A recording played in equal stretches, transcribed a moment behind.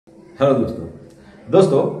Hello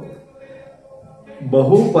दोस्तों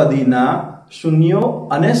बहुपदीना शून्यों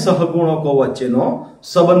अने सहगुणको वच्चेनो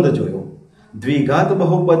संबंध जोयो। द्विघात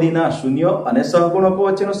बहुपदीना शून्यों अने सहगुणको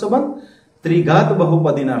वच्चेनो संबंध, त्रिघात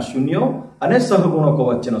बहुपदीना शून्यों अने सहगुणको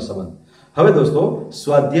वच्चेनो संबंध। हवे दोस्तों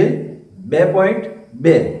स्वाध्याय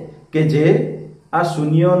 2.2 के जे आ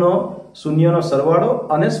शून्यनो सरवाळो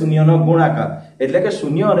अने शून्यनो गुणाकार एटले के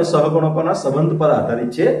शून्य अने सहगुणकोना संबंध पर आधारित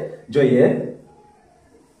छे। जोईए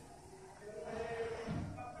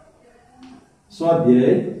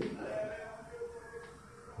स्वाध्याय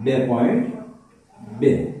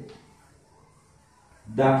 2.2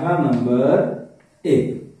 दाखला नंबर 1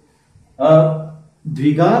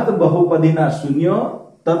 द्विघात बहुपदीना शून्य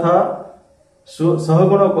तथा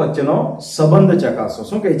सहगुणक वच्चेनो संबंध चकासो।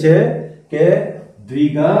 शुं कहे छे के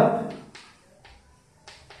द्विघात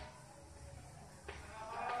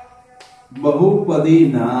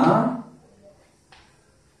बहुपदीना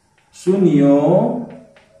शून्यों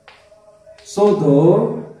शोधो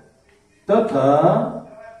तथा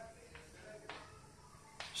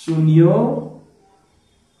शून्यों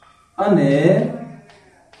अने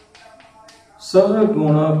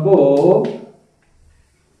सहगुणको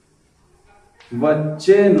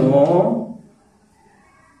वच्चेनो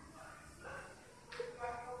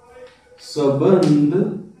संबंध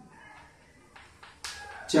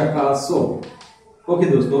चकासो। ओके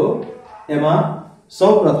दोस्तों, एमा सौ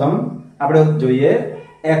प्रथम आपणे जोईए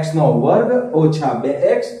x નો વર્ગ ઓછા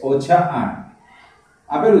 2x ઓછા 8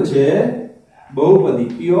 આપેલું છે બહુપદી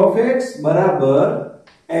p of x બરાબર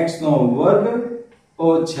x નો વર્ગ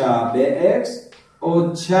ઓછા 2x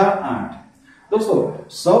ઓછા 8। દોસ્તો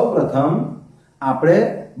સૌપ્રથમ આપણે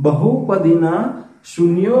બહુપદીના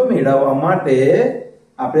શૂન્યો મેળવવા માટે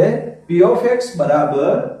આપણે p of x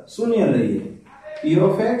બરાબર 0 લઈએ। p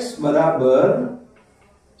of x બરાબર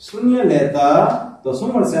 0 લેતા તો શું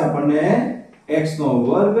મળશે આપણને x નો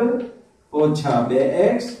વર્ગ ઓછા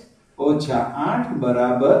 2x ઓછા 8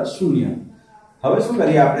 બરાબર 0। હવે શું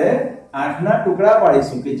કરીએ આપણે 8 ના ટુકડા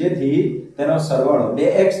પાડીશું કે જેથી તેનો સરવાળો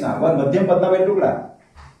 2x ના વર્ગ મધ્યમ પદના બે ટુકડા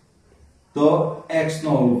તો x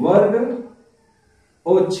નો વર્ગ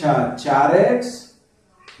ઓછા 4x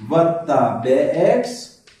વત્તા 2x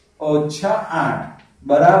ઓછા 8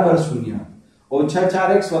 બરાબર 0। ઓછા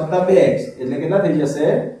 4x વત્તા 2x એટલે કેટલા થઈ જશે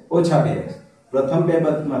ઓછા 2x। प्रथम બે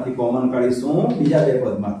પદમાંથી કોમન કાઢીશું બીજા બે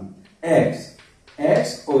પદમાંથી x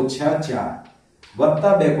ઓછા 4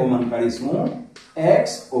 વત્તા 2 કોમન કાઢીશું x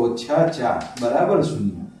ઓછા 4 બરાબર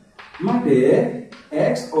 0 માટે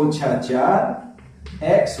x ઓછા 4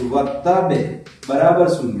 x વત્તા 2 બરાબર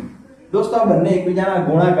 0। દોસ્તો આ બંને એકબીજાના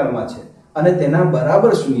ગુણાકારમાં છે અને તેના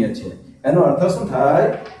બરાબર 0 છે। એનો અર્થ શું થાય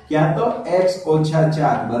ક્યાં તો x ઓછા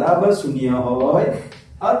 4 બરાબર 0 હોય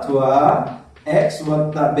અથવા x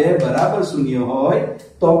વત્તા 2 બરાબર 0 હોય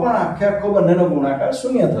તો પણ આખે આખો બંનેનો ગુણાકાર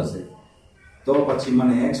 0 થશે। તો પછી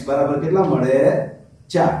મને x બરાબર કેટલા મળે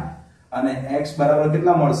 4 અને x બરાબર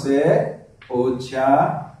કેટલા મળશે ઓછા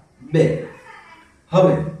 2।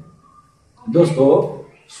 હવે દોસ્તો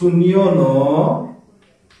શૂન્યોનો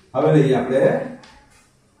હવે લઈએ આપણે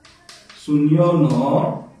શૂન્યોનો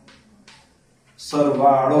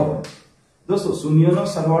સરવાળો। દોસ્તો શૂન્યોનો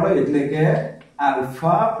સરવાળો એટલે કે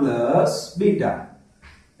अल्फा प्लस बीटा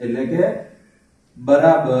એટલે કે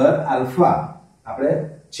બરાબર આલ્ફા આપણે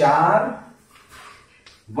 4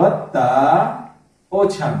 વત્તા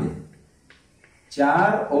ઓછા 2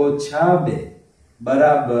 4 ઓછા 2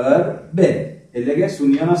 બરાબર 2 એટલે કે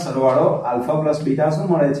શૂન્યનો સરવાળો આલ્ફા પ્લસ બીટા શું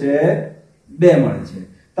મળે છે 2 મળે છે।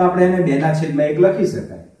 તો આપણે એને 2 ના છેદમાં 1 લખી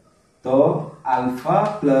શકાય તો આલ્ફા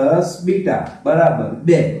પ્લસ બીટા બરાબર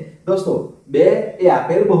 2। દોસ્તો 2 એ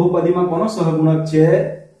આપેલ બહુપદીમાં કોનો સહગુણક છે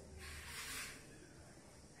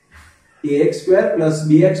ax² +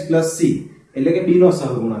 bx + c એટલે કે b નો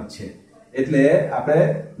સહગુણક છે। એટલે આપણે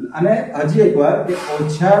અને હજી એકવાર કે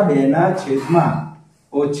 -2 ના છેદમાં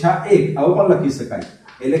 -1 આવું પણ લખી શકાય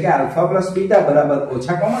એટલે કે આલ્ફા + બીટા બરાબર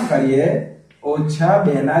ઓછા કોમન કાઢીએ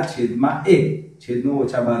 -2 ના છેદમાં 1 છેદનું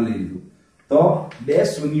ઓછા બહાર લઈ લીધું તો બે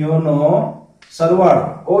શૂન્યોનો સરવાળો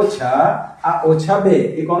ઓછા આ ઓછા 2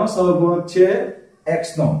 એ કોનો સહગુણક છે x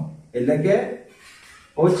નો એટલે કે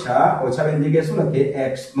ઓછા 2 ની જગ્યાએ શું લખીએ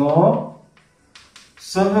x નો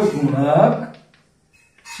સહગુણક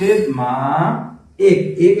છેદમાં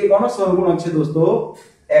 1 એ કોનો સહગુણક છે દોસ્તો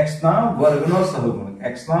x ના વર્ગનો સહગુણક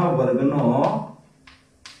x ના વર્ગનો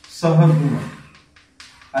સહગુણક।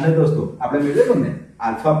 અને દોસ્તો આપણે મેળવેલું ને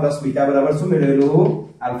આલ્ફા પ્લસ બીટા બરાબર શું મેળવેલું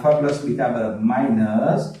આલ્ફા પ્લસ બીટા બરાબર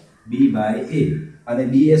 -b/a અને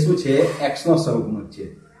b એ શું છે x નો સહગુણક છે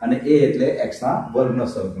અને a એટલે x ના વર્ગનો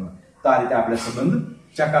સહગુણક। તો આ રીતે આપણે સંબંધ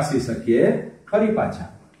ચકાસી શકીએ। ફરી પાછા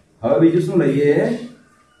હવે બીજું શું લઈએ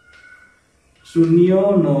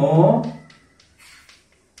શૂન્યોનો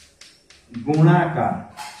ગુણાકાર,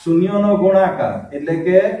 શૂન્યોનો ગુણાકાર એટલે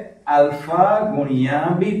કે આલ્ફા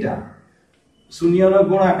ગુણ્યા બીટા, શૂન્યનો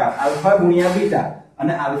ગુણાકાર આલ્ફા ગુણ્યા બીટા,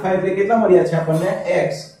 અને આલ્ફા એટલે કેટલા મળ્યા છે આપણને x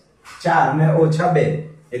 4 ને -2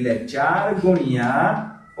 એટલે 4 ગુણ્યા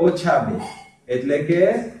 -2 એટલે કે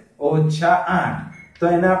 -8. તો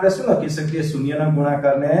એને આપણે શું લખી શકીએ? શૂન્યના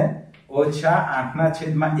ગુણાકારને -8 ના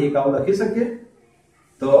છેદમાં 1 આવું લખી શકીએ.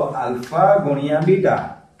 તો આલ્ફા ગુણ્યા બીટા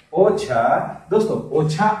ઓછા દોસ્તો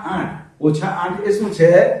 -8, -8 એ શું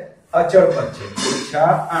છે? અચળ પદ છે.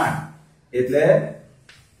 -8 એટલે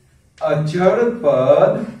અચળ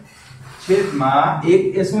પદ છેદમાં 1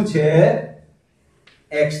 એ શું છે?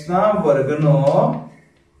 x ના વર્ગનો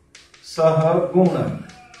સહગુણક.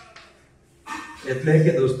 એટલે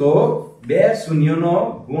કે દોસ્તો બે શૂન્યનો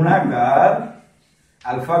ગુણાકાર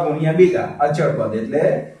આલ્ફા ગુણ્યા બીટા અચળ પદ, એટલે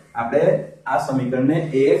આપણે આ સમીકરણને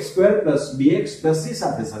ax² bx c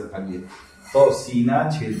સાથે સરખાવીએ તો c ના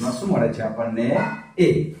છેદમાં શું મળે છે આપણને? a,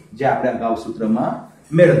 જે આપણે અગાઉ સૂત્રમાં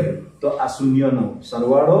મેળવ્યું. તો આ શૂન્યનો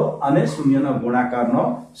સરવાળો અને શૂન્યના ગુણાકારનો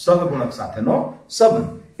સહગુણક સાથેનો સંબંધ.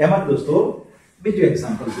 એમાં દોસ્તો બીજું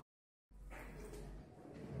એક્ઝામ્પલ.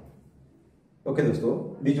 ઓકે દોસ્તો,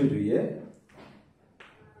 બીજું જોઈએ.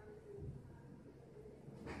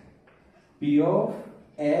 p of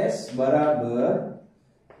s બરાબર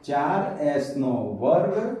 4s નો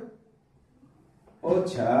વર્ગ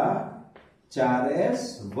ઓછા 4s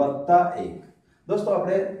વત્તા 1. દોસ્તો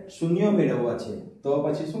આપણે શૂન્ય મેળવવા છે તો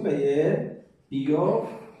પછી શું કહીએ? p of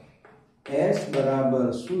s બરાબર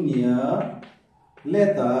 0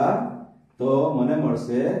 લેતા તો મને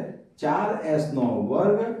મળશે 4s નો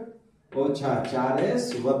વર્ગ ઓછા 4s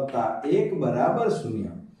વત્તા 1 બરાબર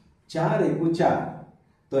 0. 4 × 4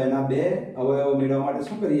 તો એના બે અવયવો મેળવવા માટે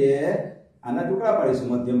શું કરીએ? આના ટુકડા પાડીશું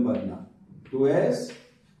મધ્યમ પદના. 2s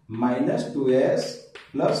 - 2s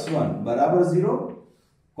 + 1 બરાબર 0.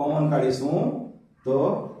 કોમન કાઢીશું તો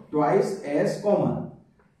ટ્વાઇસ s કોમન,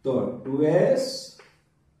 તો 2s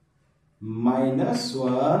 -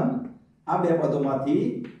 1 આ બે પદોમાંથી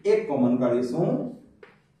એક કોમન કાઢીશું,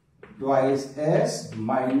 ટ્વાઇસ s -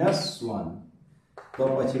 1. તો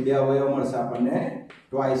પછી બે અવયવ મળશે આપણને,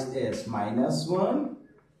 ટ્વાઇસ s - 1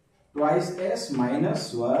 ટ્વાઇસ s -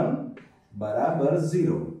 1 બરાબર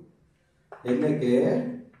 0. એટલે કે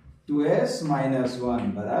 2s - 1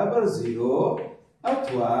 બરાબર 0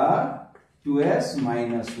 અથવા 2s -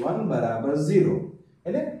 1 બરાબર 0.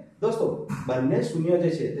 એટલે દોસ્તો બંને શૂન્ય જે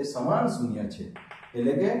છે તે સમાન શૂન્ય છે.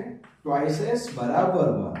 એટલે કે ટ્વાઇસ s બરાબર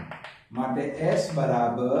 1 માટે s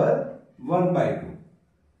બરાબર 1/2.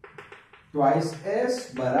 ટ્વાઇસ s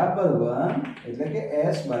બરાબર 1 એટલે કે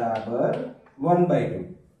s બરાબર 1/2.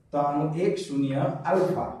 તો આનું એક શૂન્ય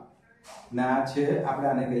આલ્ફા ના છે, આપણે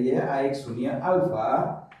આને કહીએ આ એક શૂન્ય આલ્ફા,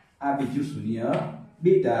 આ બીજું શૂન્ય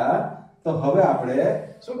બીટા. તો હવે આપણે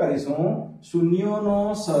શું કરીશું? શૂન્યોનો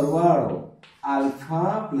સરવાળો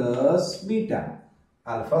આલ્ફા પ્લસ બીટા.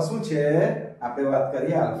 આલ્ફા શું છે? આપણે વાત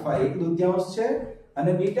કરીએ આલ્ફા 1/2 છે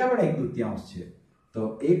અને બીટા પણ 1/2 છે. તો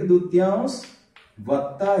 1/2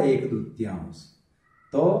 વત્તા 1/2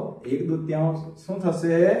 તો 1/2 શું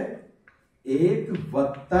થશે? 1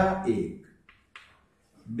 વત્તા 1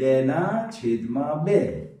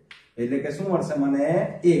 2/2 એટલે કે શું મળશે મને?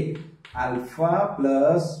 1. આલ્ફા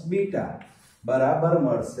પ્લસ બીટા બરાબર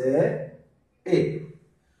મળશે 1.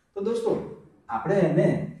 તો દોસ્તો આપણે એને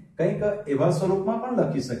કંઈક એવા સ્વરૂપમાં પણ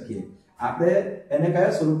લખી શકીએ. આપણે એને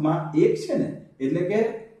કયા સ્વરૂપમાં? 1 છે ને, એટલે કે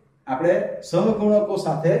આપણે સહગુણકો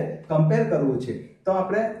સાથે કમ્પેર કરવું છે તો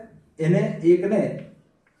આપણે એને 1 ને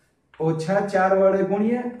 -4 વડે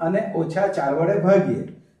ગુણીએ અને -4 વડે ભાગીએ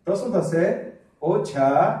તો શું થશે?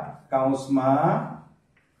 ઓછા કૌંસમાં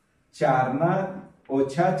 4 ના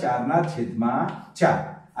છેદમાં 4.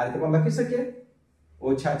 આ રીતે પણ લખી શકીએ.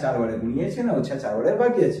 -4 વડે ગુણીએ છીએ ને -4 વડે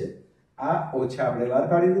ભાગીએ છીએ. આ ઓછા આપણે બહાર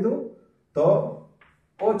કાઢી દીધું તો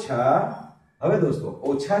ઓછા. હવે દોસ્તો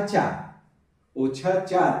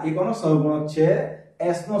 -4 એ કોનો સહગુણક છે? s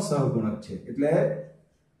નો સહગુણક છે. એટલે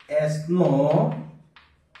s નો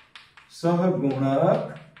સહગુણક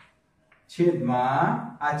છેદમાં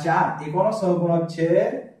આ 4 એ કોનો સહગુણક છે?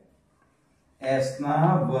 s ના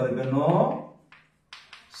વર્ગનો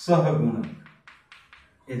સહગુણક.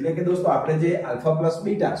 એટલે કે દોસ્તો આપણે જે આલ્ફા પ્લસ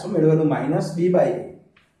બીટા શું મેળવેલું? -b/a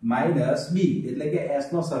 -b એટલે કે s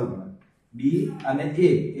નો સહગુણક, b અને a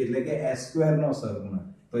એટલે કે s² નો સહગુણક.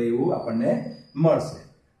 તો એવું આપણને મળશે.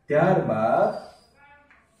 ત્યારબાદ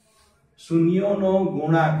શૂન્યોનો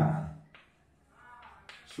ગુણાકાર,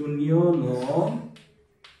 શૂન્યોનો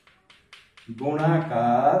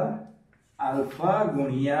ગુણાકાર આલ્ફા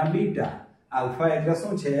ગુણ્યા બીટા. આલ્ફા એટલે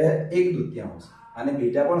શું છે? 1/2 અને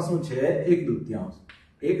બીટા પણ શું છે 1/2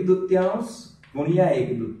 1/2 ગુણ્યા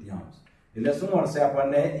 1/2 એટલે શું મળશે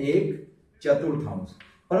આપણને 1/4.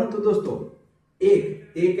 પરંતુ દોસ્તો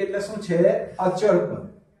 1 એટલે શું છે અચળ પદ.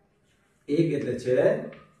 1 એટલે છે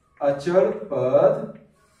અચળ પદ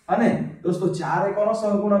અને દોસ્તો 4 એ કોનો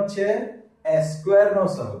સહગુણક છે s² નો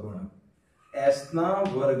સહગુણક s ના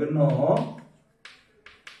વર્ગનો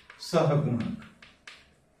સહગુણક.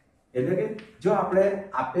 એટલે કે જો આપણે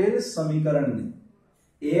આપેલ સમીકરણને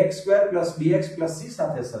ax² bx c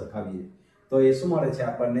સાથે સરખાવીએ તો એ શું મળે છે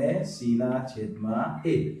આપણને c ના છેદમાં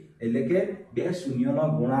a. એટલે કે બે શૂન્યનો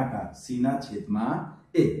ગુણાકાર c ના છેદમાં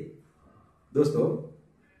a. દોસ્તો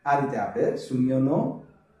આ રીતે આપણે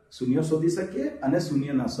શૂન્ય શોધી શકીએ અને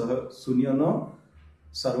શૂન્યનો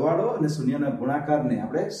સરવાળો અને શૂન્યના ગુણાકારને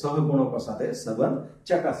આપણે સહગુણકો સાથે સંબંધ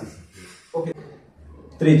ચકાસી શકીએ. ઓકે.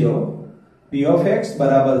 ત્રીજો p of x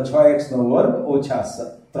બરાબર 6x નો વર્ગ ઓછા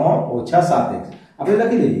 3 ઓછા 7x. આપણે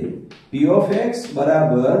લખી દઈએ p of x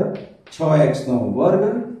બરાબર 6x નો વર્ગ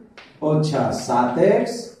ઓછા 7x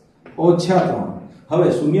ઓછા 3. હવે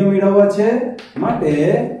શૂન્ય મેળવવા છે માટે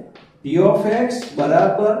p of x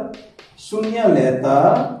બરાબર શૂન્ય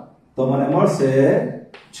લેતા તો મને મળશે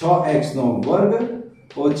 6x નો વર્ગ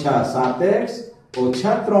ઓછા 7x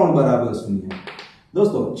ઓછા 3 બરાબર 0.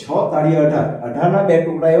 દોસ્તો 6 તાળી 18 18 ના બે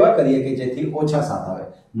ટુકડા એવા કરીએ કે જેથી ઓછા 7 આવે.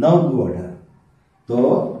 9 દુ 18 તો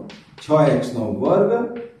 6x નો વર્ગ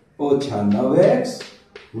ઓછા 9x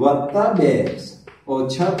વત્તા 2x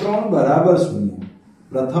ઓછા 3 બરાબર 0.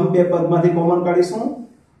 પ્રથમ બે પદમાંથી કોમન કાઢીશું,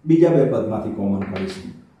 બીજા બે પદમાંથી કોમન કાઢીશું.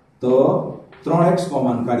 તો 3x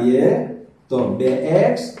કોમન કાઢીએ તો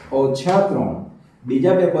 2x ઓછા 3.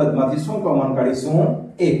 બીજા બે પદમાંથી શું કોમન કાઢીશું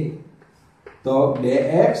 1 તો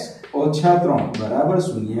 2x ઓછા 3 બરાબર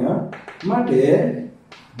 0. માટે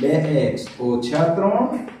 2x ઓછા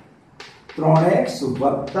 3 3x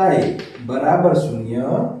વત્તા 1 બરાબર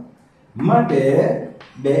 0. માટે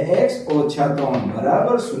 2x ઓછા 3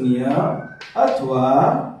 બરાબર 0 અથવા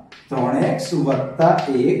 3x વત્તા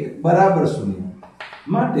 1 બરાબર 0.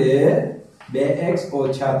 માટે 2x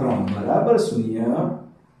ઓછા 3 બરાબર 0.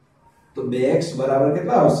 તો 2x બરાબર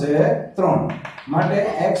કેટલા આવશે 3. માટે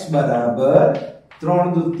x બરાબર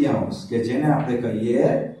 3/2 કે જેને આપણે કહીએ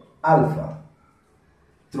આલ્ફા.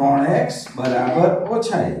 3x બરાબર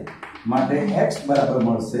ઓછા 1 માટે x બરાબર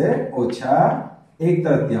મળશે ઓછા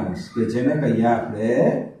 1/3 કે જેને કહીએ આપણે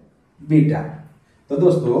બીટા. તો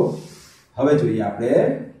દોસ્તો હવે જોઈએ આપણે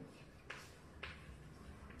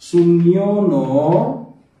શૂન્યોનો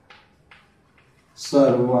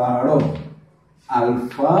સરવાળો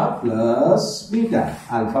આલ્ફા પ્લસ બીટા.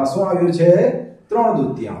 આલ્ફા શું આવ્યું છે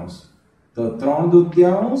 3/2 તો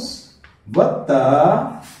 3/2 વત્તા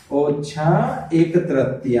ઓછા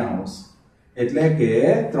 1/3 એટલે કે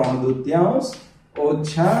 3/2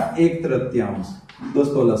 ઓછા 1/3.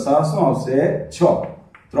 દોસ્તો લસા શું આવશે 6.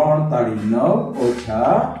 3 તાળી 9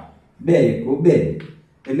 ઓછા 2 * 2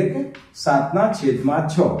 એટલે કે 7 ના છેદમાં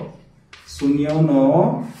 6. શૂન્યનો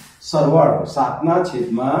સરવાળો 7 ના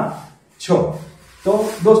છેદમાં 6. તો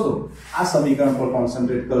દોસ્તો આ સમીકરણ પર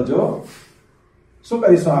કોન્સન્ટ્રેટ કરજો. શું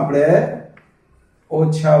કરીશું આપણે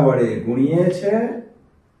ઓછા વડે ગુણીએ છે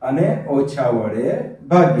અને ઓછા વડે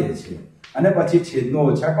ભાગીએ છે અને પછી છેદનો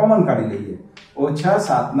ઓછા કોમન કાઢી લઈએ. ઓછા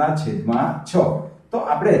 7 ના છેદમાં 6. તો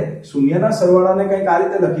આપણે શૂન્યના સરવાળાને કંઈક આ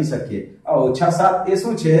રીતે લખી શકીએ. આ ઓછા 7 એ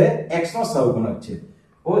શું છે x નો સહગુણક છે.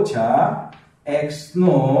 ઓછા x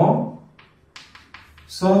નો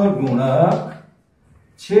સહગુણક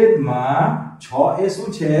છેદમાં 6 એ શું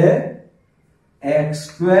છે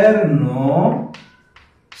x² નો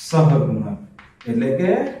સહગુણક. એટલે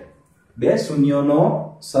કે બે શૂન્યોનો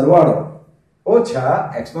સરવાળો ઓછા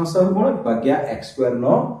x નો સહગુણક ભાગ્યા x²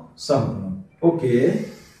 નો સહગુણક. ઓકે.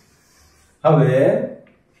 હવે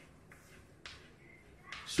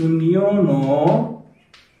શૂન્યોનો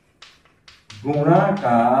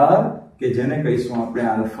ગુણાકાર કે જેને કહીશું આપણે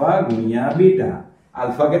આલ્ફા ગુણ્યા બીટા.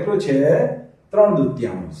 આલ્ફા કેટલું છે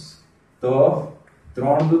 3/2 તો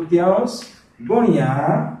 3/2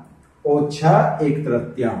 ગુણ્યા ઓછા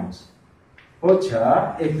 1/3 ઓછા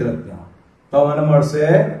 1/3 તો મને મળશે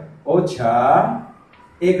ઓછા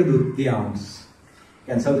 1/2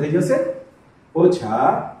 કેન્સલ થઈ જશે ઓછા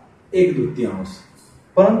 1/2.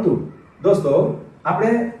 પરંતુ દોસ્તો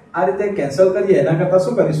આપણે આ રીતે કેન્સલ કરીએ એના કરતા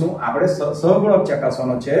શું કરીશું આપણે સહગુણક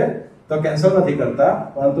ચકાસવાનો છે તો કેન્સલ નથી કરતા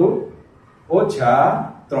પરંતુ ઓછા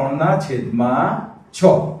 3 ના છેદમાં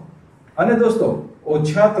 6. અને દોસ્તો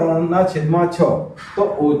ઓછા 3 ના છેદમાં 6 તો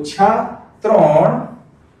ઓછા 3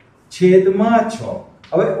 છેદમાં 6.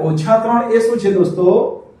 હવે ઓછા 3 એ શું છે દોસ્તો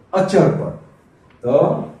અચળ પદ. તો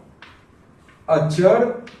અચળ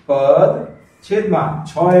પદ છેદમાં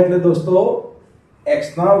 6 એટલે દોસ્તો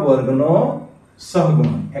x ના વર્ગનો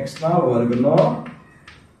સહગુણક, x ના વર્ગનો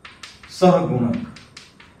સહગુણક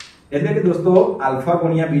એટલે કે દોસ્તો આલ્ફા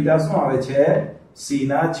ગુણ્યા બીટા શું આવે છે? c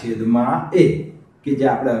ના છેદમાં a, કે જે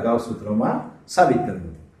આપણે અગાઉ સૂત્રમાં સાબિત કર્યું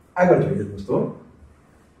હતું. આગળ જોઈએ દોસ્તો.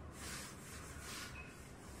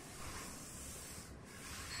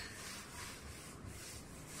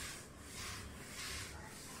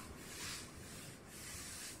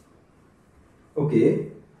 Okay,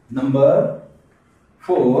 number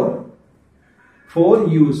 4,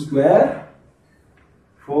 4u square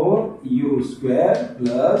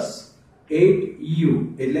plus 8u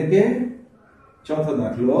એટલે કે ચોથો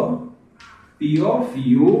દાખલો p of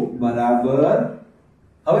u બરાબર,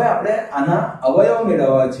 હવે આપણે આના અવયવ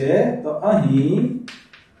મેળવવા છે તો અહીં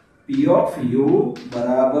p of u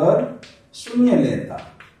બરાબર 0 લેતા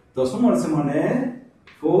તો શું મળશે મને?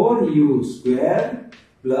 4u square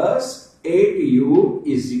plus 8u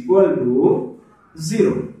is equal to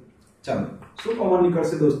 0. ચાલો શું કોમન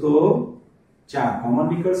નીકળશે દોસ્તો? 4 કોમન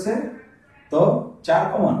નીકળશે. તો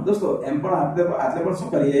 4 કોમન દોસ્તો એમ પણ આટલે પણ શું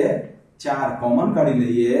કરીએ? 4 કોમન કાઢી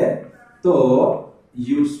લઈએ તો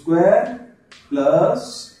u square plus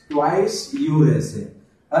twice u રહેશે.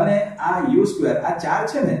 અને આ u square આ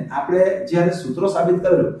 4 છે ને, આપણે જ્યારે સૂત્રો સાબિત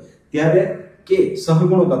કરેલું ત્યારે કે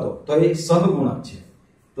સહગુણક હતો તો એ સહગુણક છે.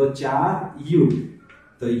 તો 4u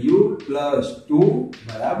તો u plus 2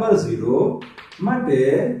 બરાબર 0 માટે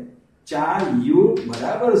 4u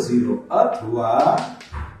બરાબર 0 અથવા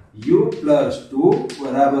u plus 2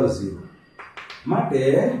 બરાબર 0 માટે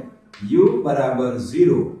u બરાબર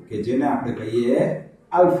 0 કે જેને આપણે કહીએ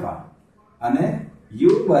આલ્ફા અને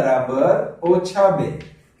u બરાબર -2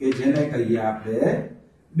 કે જેને કહીએ આપણે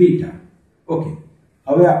બીટા. ઓકે,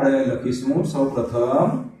 હવે આપણે લખીશું સૌપ્રથમ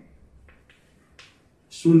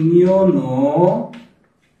શૂન્યોનો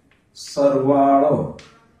સરવાળો.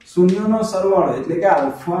 શૂન્યનો સરવાળો એટલે કે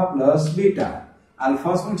આલ્ફા પ્લસ બીટા.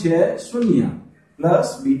 આલ્ફા શું છે? 0 પ્લસ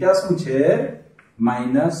બીટા શું છે?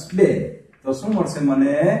 -2. તો શું મળશે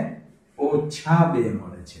મને? -2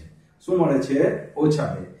 મળે છે. શું મળે છે?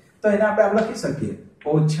 -2. તો એને આપણે આમ લખી શકીએ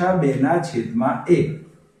 -2 ના છેદમાં 1,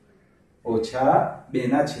 -2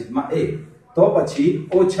 ના છેદમાં 1. તો પછી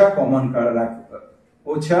ઓછા કોમન રાખ,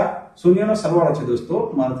 ઓછા શૂન્યનો સરવાળો છે દોસ્તો,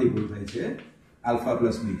 મારાથી ભૂલ થઈ છે, આલ્ફા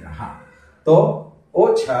પ્લસ બીટા. હા, તો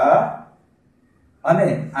ઓછા અને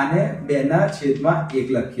આને 2 ના છેદમાં 1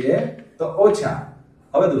 લખીએ તો ઓછા.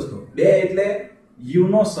 હવે દોસ્તો 2 એટલે u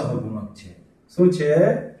નો સહગુણક છે. શું છે?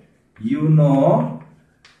 u નો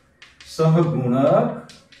સહગુણક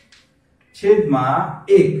છેદમાં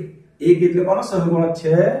 1. 1 એટલે કોનો સહગુણક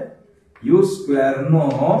છે? u સ્ક્વેર નો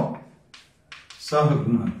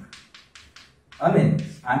સહગુણક. અને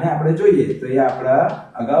આને આપણે જોઈએ તો એ આપણા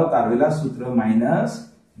અગાઉ તારવેલા સૂત્ર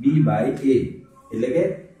 -b/a એટલે કે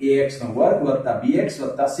ax નો વર્ગ વત્તા bx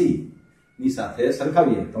વત્તા c ની સાથે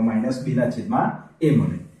સરખાવીએ તો -b ના છેદમાં a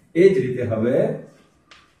મળે. એ જ રીતે હવે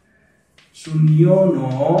શૂન્યોનો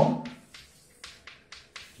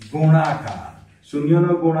ગુણાકાર.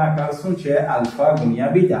 શૂન્યનો ગુણાકાર શું છે? આલ્ફા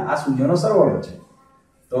ગુણ્યા બીટા. આ શૂન્યનો સરવાળો છે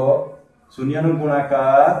તો શૂન્યનો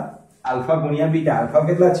ગુણાકાર આલ્ફા ગુણ્યા બીટા. આલ્ફા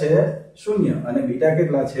કેટલા છે? 0 અને બીટા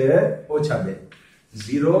કેટલા છે? -2.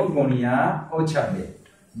 0 ગુણ્યા -2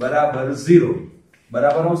 બરાબર 0.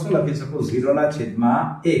 બરાબર હું શું લખી શકું? 0 ના છેદમાં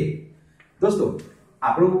 1. દોસ્તો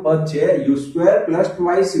આપણું પદ છે u square plus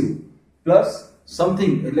twice u plus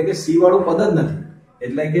something એટલે કે c વાળું પદ જ નથી.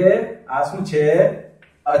 એટલે કે આ શું છે?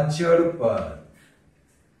 અચળ પદ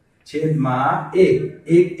છેદમાં 1.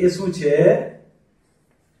 1 એ શું છે?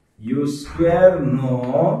 u square નો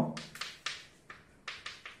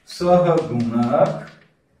સહગુણક.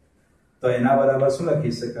 તો એના બરાબર શું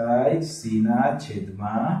લખી શકાય? c ના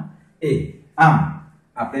છેદમાં a. આમ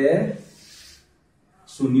આપણે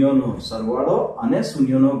શૂન્યનો સરવાળો અને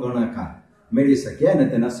શૂન્યનો ગુણાકાર મેળવી શકીએ અને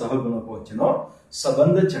તેના સહગુણકો વચ્ચેનો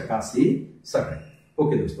સંબંધ ચકાસી શકાય.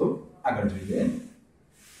 ઓકે દોસ્તો, આગળ જોઈએ.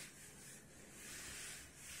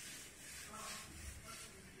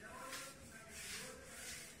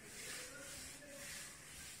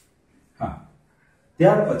 હા,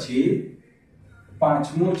 ત્યાર પછી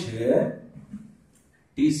પાંચમું છે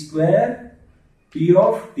t² p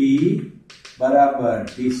of t બરાબર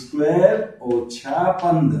t² ઓછા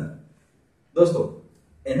 15. દોસ્તો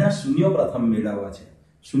એના શૂન્ય પ્રથમ મેળવવા છે.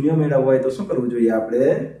 શૂન્ય મેળવવા હોય તો શું કરવું જોઈએ આપણે?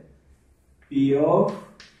 p of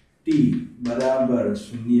t બરાબર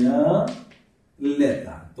 0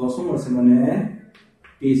 લેતા તો શું મળશે મને?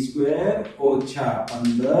 t² ઓછા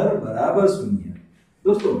 15 બરાબર 0.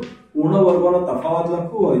 દોસ્તો પૂર્ણ વર્ગોનો તફાવત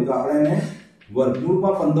લખવો હોય તો આપણે એને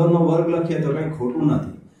વર્ગમૂળમાં 15 નો વર્ગ લખીએ તો કઈ ખોટું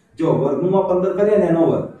નથી. જો વર્ગમૂળમાં 15 કરીએ ને એનો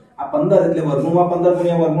વર્ગ, આ 15 એટલે વર્ગમૂળમાં 15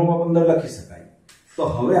 ગુણ્યા વર્ગમૂળમાં 15 લખી શકાય. તો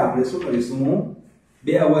હવે આપણે શું કરીશું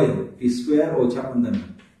બે અવયવ t² - 15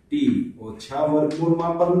 t ઓછા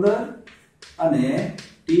વર્ગમૂળમાં 15 અને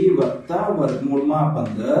t વત્તા વર્ગમૂળમાં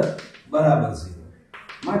 15 બરાબર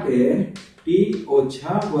 0 માટે t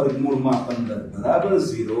ઓછા વર્ગમૂળમાં 15 બરાબર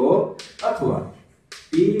 0 અથવા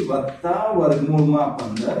t વત્તા વર્ગમૂળમાં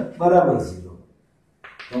 15 બરાબર 0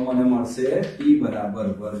 તો મને મળશે t બરાબર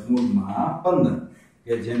વર્ગમૂળમાં 15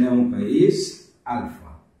 કે જેને હું કહીશ આલ્ફા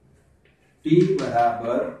t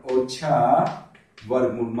બરાબર ઓછા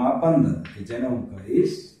વર્ગમૂળમાં 15 કે જેને હું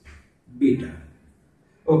કહીશ બીટા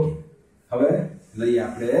ઓકે હવે લઈએ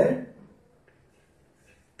આપણે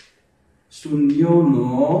શૂન્યોનો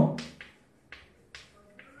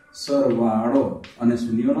સરવાળો અને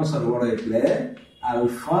શૂન્યોનો સરવાળો એટલે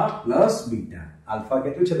આલ્ફા પ્લસ બીટા આલ્ફા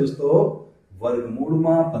કેટલું છે દોસ્તો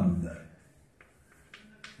વર્ગમૂળમાં 15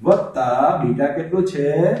 વત્તા બીટા કેટલું છે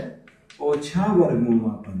ઓછા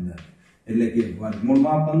વર્ગમૂળમાં 15 એટલે કે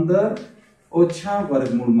વર્ગમૂળમાં 15 ઓછા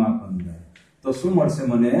વર્ગમૂળમાં 15 તો શું મળશે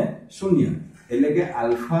મને શૂન્ય એટલે કે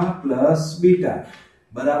આલ્ફા પ્લસ બીટા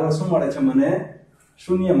બરાબર શું મળે છે મને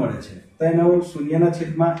શૂન્ય મળે છે તો એને હું શૂન્યના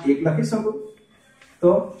છેદમાં 1 લખી શકું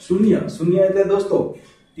તો શૂન્ય એટલે દોસ્તો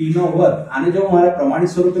t નો વર્ગ આને જો મારા પ્રમાણિત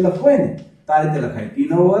સ્વરૂપે લખવું હોય ને તો આ રીતે લખાય t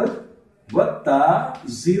નો વર્ગ વત્તા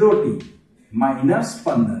 0t માઈનસ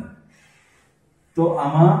 15 તો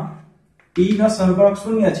આમાં t નો સહગુણક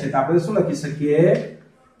શૂન્ય છે તો આપણે શું લખી શકીએ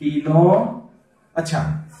t નો અચ્છા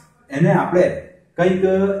એને આપણે કંઈક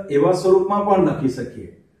એવા સ્વરૂપમાં પણ લખી શકીએ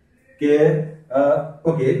કે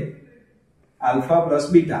ઓકે આલ્ફા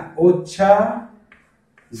પ્લસ બીટા ઓછા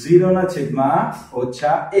 0 ના છેદમાં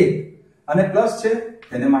ઓછા 1 અને પ્લસ છે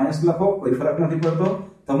તેને માઈનસ લખો કોઈ ફરક નથી પડતો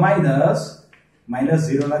તો માઈનસ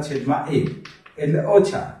 0 ના છેદમાં 1 એટલે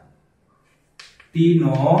ઓછા t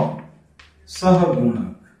નો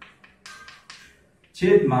સહગુણક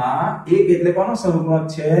છેદમાં 1 એટલે કોનો સહગુણક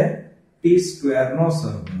છે t² નો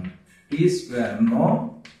સહગુણક t² નો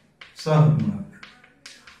સહગુણક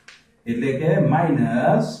એટલે કે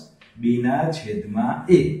માઈનસ b ના છેદમાં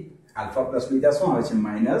 1 આલ્ફા પ્લસ બીટા શું આવે છે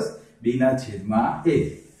માઈનસ b ના છેદમાં 1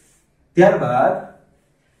 ત્યારબાદ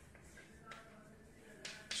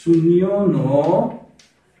શૂન્યનો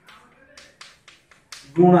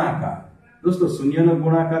ગુણાકાર દોસ્તો શૂન્યનો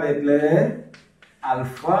ગુણાકાર એટલે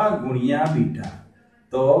આલ્ફા ગુણ્યા બીટા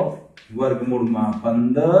તો વર્ગમૂળમાં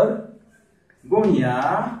 15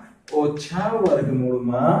 ગુણ્યા ઓછા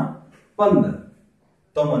વર્ગમૂળમાં 15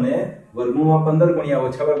 તો મને વર્ગમૂળમાં 15 ગુણ્યા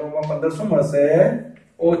ઓછા વર્ગમૂળમાં 15 શું મળશે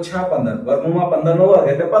ઓછા 15 વર્ગમૂળમાં 15 નો વર્ગ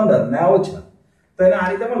એટલે 15 ને ઓછા તો એને આ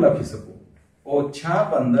રીતે પણ લખી શકું ઓછા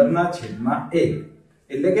 15 ના છેદમાં 1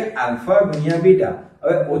 એટલે કે આલ્ફા ગુણ્યા બીટા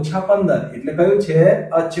હવે ઓછા 15 એટલે કયું છે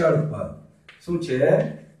અચળ પદ શું છે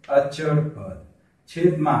અચળ પદ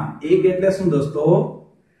છેદમાં 1 એટલે શું દોસ્તો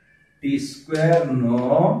t²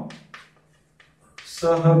 નો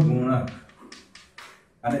સહગુણક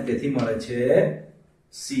અને તેથી મળે છે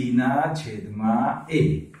c ના છેદમાં a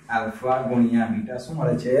આલ્ફા ગુણ્યા બીટા શું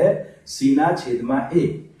મળે છે c ના છેદમાં a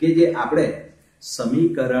કે જે આપણે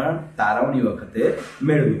સમીકરણ તારવણી વખતે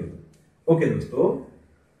મેળવ્યું ઓકે દોસ્તો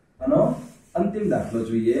આનો અંતિમ દાખલો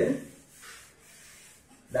જોઈએ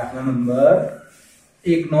દાખલા નંબર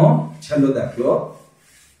 1 નો છેલ્લો દાખલો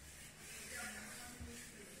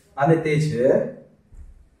અને તે છે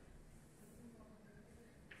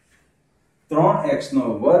 3x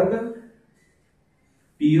નો વર્ગ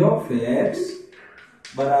p of x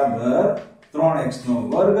બરાબર 3x નો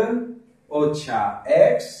વર્ગ ઓછા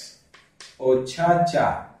x ઓછા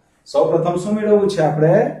 4 સૌપ્રથમ શું મેળવવું છે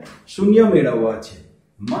આપણે શૂન્ય મેળવવા છે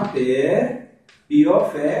માટે p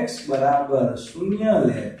of x બરાબર શૂન્ય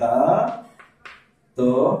લેતા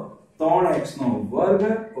તો 3x નો વર્ગ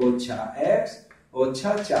ઓછા x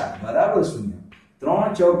ઓછા 4 બરાબર શૂન્ય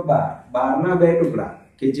 3 ચોક 12 ના બે ટુકડા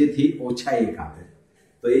કે જેથી ઓછા 1 આપે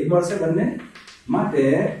તો એ જ મળશે બંને માટે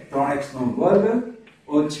 3x નો વર્ગ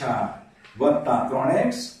ઓછા વત્તા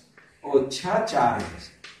 3x ઓછા 4x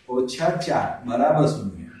ઓછા 4 બરાબર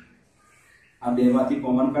શૂન્ય આ બે માંથી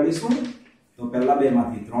કોમન કાઢીશું તો પહેલા બે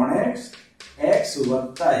માંથી 3x x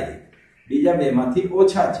વત્તા 1 બીજા બે માંથી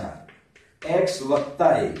ઓછા 4 x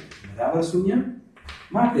વત્તા 1 બરાબર શૂન્ય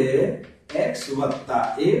માટે x વત્તા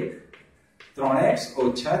 1 3x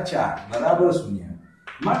ઓછા 4 બરાબર શૂન્ય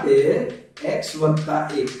માટે x વત્તા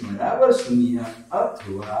 1 બરાબર શૂન્ય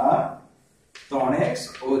અથવા 3x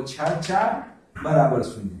ઓછા 4 બરાબર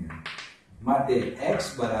શૂન્ય માટે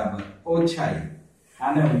x બરાબર ઓછા 1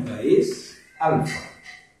 આને હું કહીશ આલ્ફા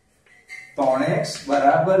 3x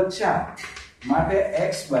બરાબર 4 માટે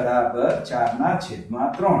x બરાબર 4 ના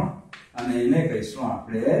છેદમાં 3 અને એને કહીશું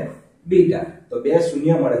આપણે બીટા તો બે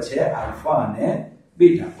શૂન્ય મળે છે આલ્ફા અને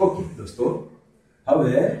બીટા ઓકે દોસ્તો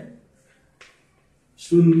હવે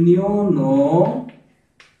શૂન્યોનો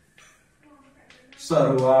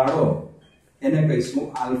સરવાળો એને કહીશું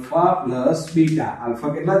આલ્ફા પ્લસ બીટા.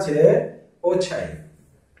 આલ્ફા કેટલા છે? ઓછા 1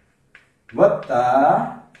 વત્તા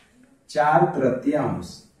 4/3.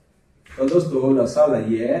 તો દોસ્તો લસા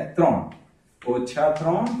લઈએ 3 ઓછા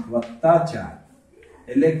 3 વત્તા 4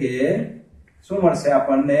 એટલે કે શું મળશે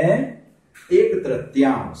આપણને?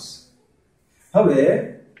 1/3. હવે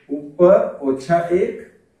ઉપર ઓછા 1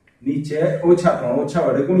 નીચે ઓછા 3 ઓછા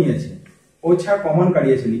વડે ગુણીએ છીએ. ઓછા કોમન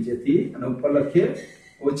કાઢીએ છીએ નીચેથી અને ઉપર લખીએ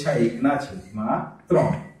ઓછા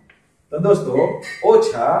 1/3. તો દોસ્તો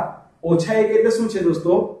ઓછા 1 એટલે શું છે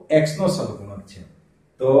દોસ્તો? x નો સહગુણક છે.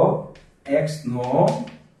 તો x નો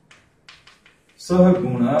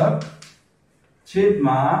સહગુણક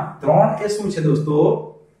છેદમાં 3 એ શું છે દોસ્તો?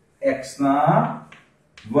 x ના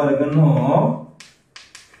વર્ગનો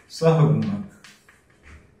સહગુણક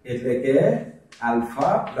એટલે કે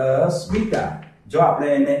આલ્ફા પ્લસ બીટા. જો આપણે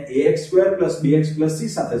એને ax² + bx + c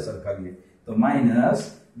સાથે સરખાવીએ તો માઈનસ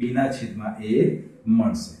b ના છેદમાં a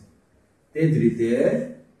મળશે. તે જ રીતે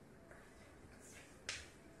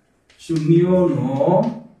શૂન્યોનો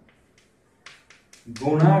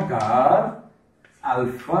ગુણાકાર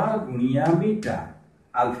આલ્ફા ગુણ્યા બીટા.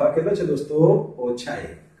 આલ્ફા કેટલો છે દોસ્તો? ઓછા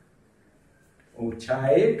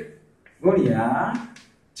 1 ગુણ્યા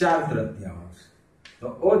 4/3. તો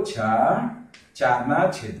ઓછા 4 ના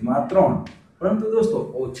છેદમાં 3. પરંતુ દોસ્તો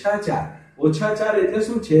ઓછા 4 એટલે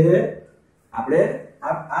શું છે? આપણે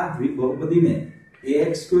આ દ્વિબહુપદીને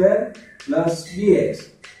ax² + bx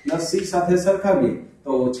 + c સાથે સરખાવીએ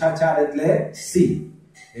તો ઓછા 4 એટલે c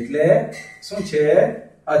એટલે શું છે?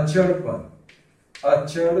 અચળ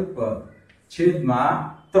પદ છેદમાં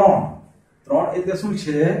 3 એટલે શું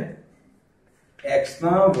છે? x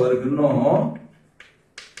ના વર્ગનો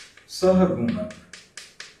સહગુણક.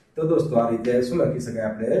 તો દોસ્તો આ રીતે શું લખી શકાય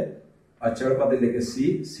આપણે? અચળ પદ એટલે કે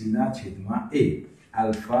c ના છેદમાં a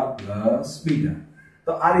આલ્ફા પ્લસ બીટા.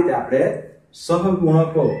 તો આ રીતે આપણે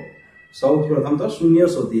સહગુણકો સૌપ્રથમ તો શૂન્ય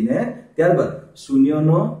શોધીને ત્યારબાદ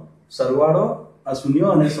શૂન્યનો સરવાળો, અશૂન્યો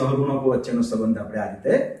અને સહગુણકો વચ્ચેનો સંબંધ આપણે આ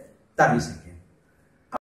રીતે તારવી શકીએ.